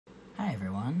Hi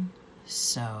everyone.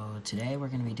 So today we're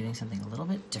going to be doing something a little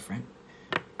bit different.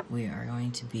 We are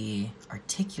going to be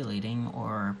articulating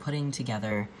or putting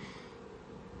together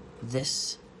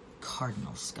this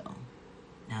cardinal skull.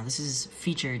 Now this is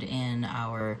featured in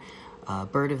our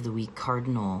Bird of the Week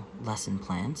Cardinal lesson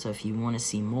plan, so if you want to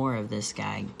see more of this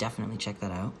guy, definitely check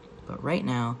that out. But right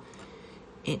now,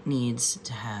 it needs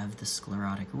to have the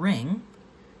sclerotic ring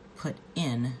put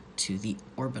in to the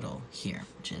orbital here,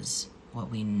 which is what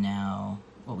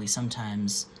we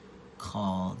sometimes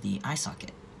call the eye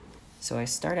socket. So I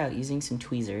start out using some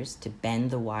tweezers to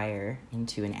bend the wire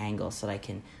into an angle so that I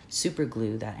can super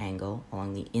glue that angle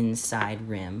along the inside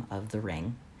rim of the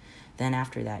ring. Then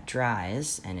after that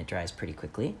dries, and it dries pretty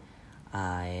quickly,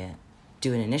 I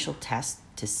do an initial test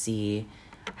to see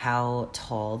how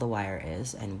tall the wire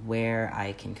is and where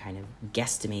I can kind of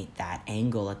guesstimate that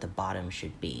angle at the bottom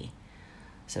should be.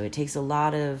 So it takes a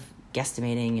lot of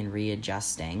guesstimating and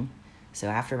readjusting. So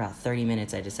after about 30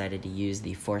 minutes, I decided to use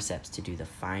the forceps to do the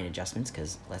fine adjustments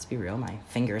because, let's be real, my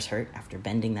fingers hurt after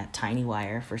bending that tiny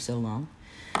wire for so long.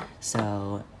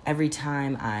 So every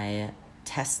time I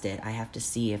test it, I have to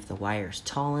see if the wire's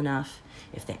tall enough,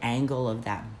 if the angle of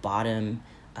that bottom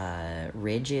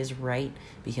ridge is right,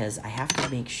 because I have to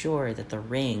make sure that the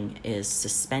ring is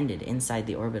suspended inside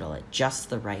the orbital at just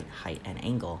the right height and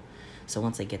angle. So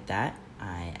once I get that,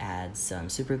 I add some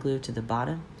super glue to the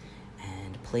bottom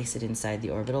and place it inside the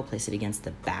orbital, place it against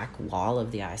the back wall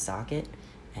of the eye socket,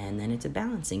 and then it's a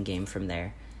balancing game from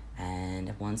there.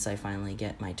 And once I finally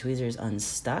get my tweezers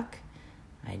unstuck,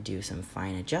 I do some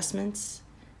fine adjustments,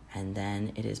 and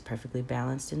then it is perfectly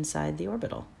balanced inside the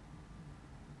orbital.